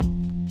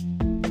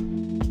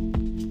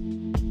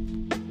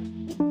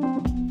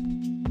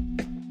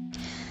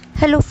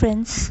Hello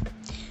friends,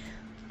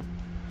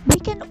 we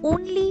can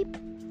only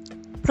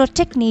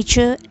protect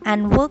nature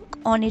and work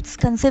on its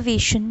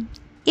conservation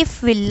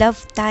if we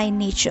love thy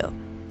nature.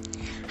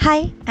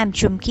 Hi, I'm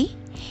Chumki.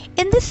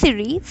 In this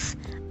series,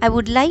 I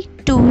would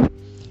like to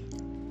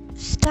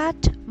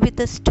start with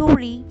a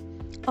story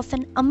of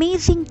an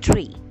amazing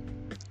tree,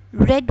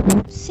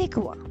 redwood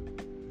sequoia.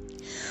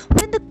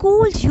 When the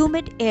cold,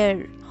 humid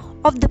air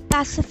of the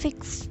Pacific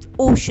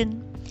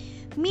Ocean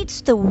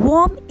meets the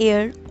warm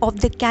air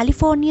of the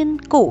Californian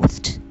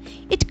coast,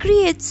 it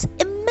creates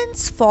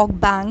immense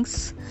fog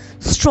banks,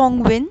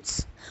 strong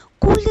winds,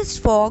 coolest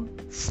fog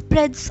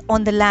spreads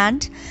on the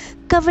land,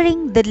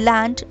 covering the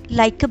land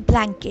like a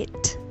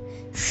blanket.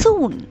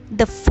 Soon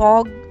the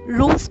fog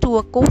rose to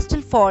a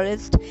coastal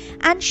forest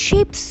and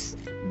shapes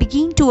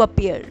begin to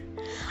appear,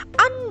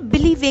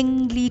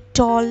 unbelievingly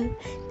tall,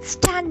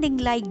 standing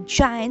like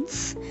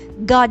giants,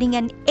 guarding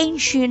an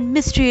ancient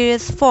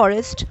mysterious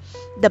forest.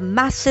 The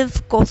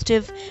massive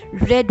coastal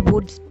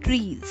redwood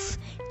trees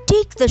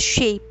take the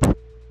shape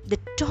the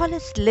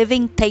tallest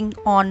living thing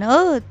on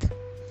earth.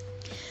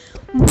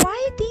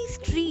 Why these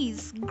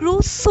trees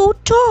grow so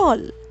tall,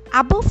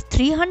 above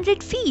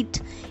 300 feet,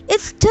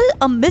 is still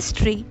a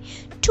mystery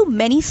to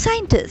many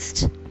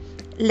scientists.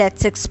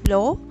 Let's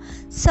explore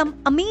some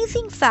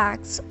amazing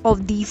facts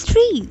of these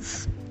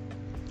trees.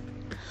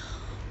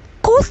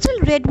 Coastal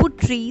redwood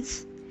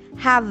trees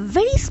have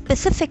very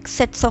specific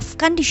sets of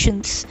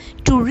conditions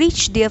to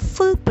reach their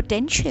full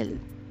potential.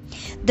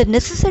 The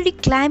necessary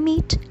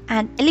climate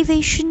and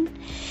elevation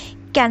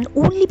can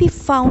only be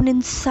found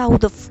in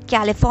south of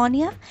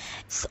California.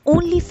 It's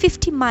only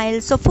 50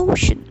 miles of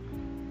ocean.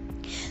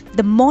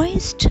 The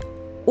moist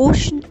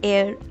ocean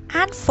air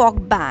and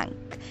fog bank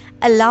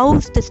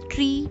allows the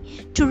tree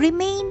to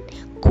remain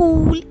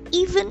cool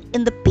even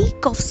in the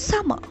peak of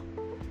summer.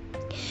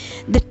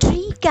 The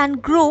tree can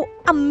grow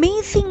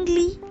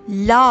amazingly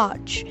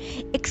large,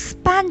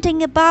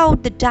 expanding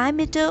about the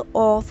diameter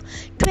of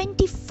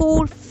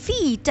 24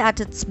 feet at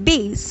its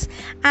base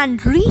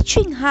and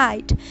reaching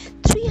height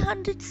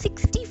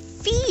 360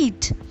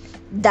 feet.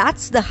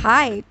 That's the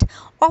height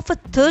of a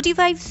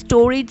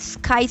 35-storied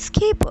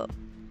skyscraper.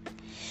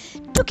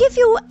 To give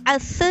you a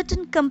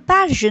certain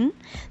comparison,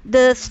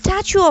 the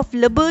Statue of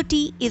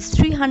Liberty is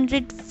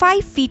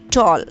 305 feet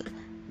tall.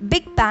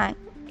 Big Bang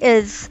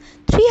is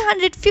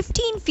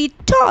 315 feet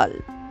tall.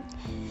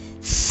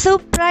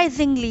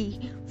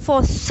 Surprisingly,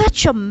 for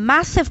such a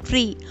massive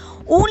tree,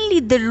 only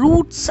the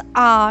roots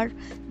are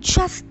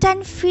just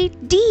 10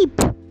 feet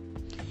deep.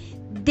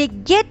 They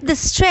get the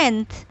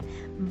strength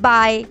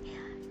by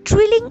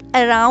drilling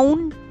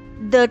around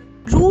the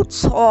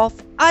roots of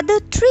other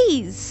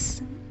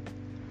trees.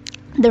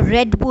 The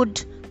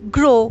redwood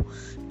grow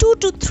 2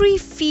 to 3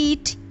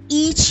 feet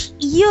each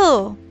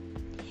year.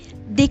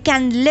 They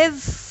can live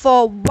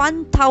for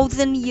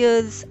 1,000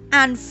 years,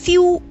 and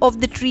few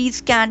of the trees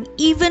can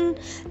even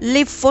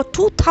live for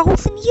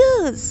 2,000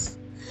 years.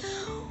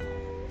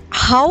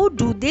 How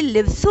do they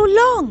live so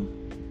long?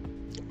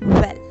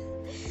 Well,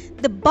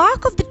 the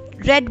bark of the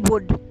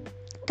redwood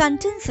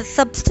contains a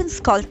substance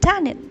called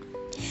tannin.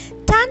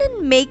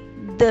 Tannin makes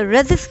them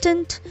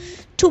resistant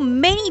to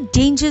many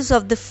dangers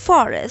of the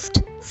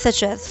forest,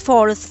 such as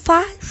forest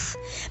fires,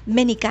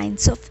 many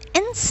kinds of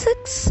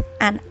insects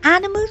and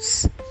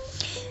animals.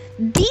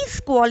 These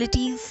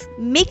qualities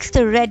makes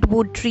the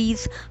redwood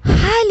trees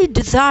highly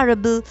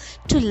desirable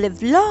to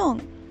live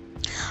long.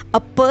 A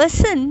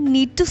person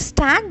need to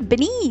stand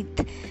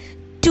beneath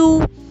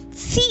to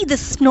see the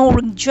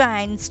snoring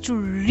giants to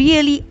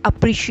really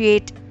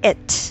appreciate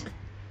it.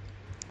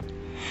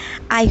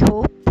 I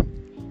hope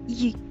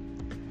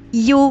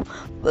you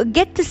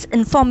get this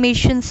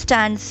information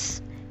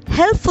stands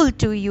helpful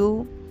to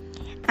you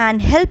and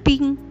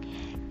helping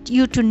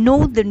you to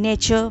know the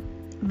nature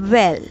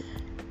well.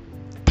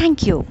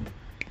 Thank you.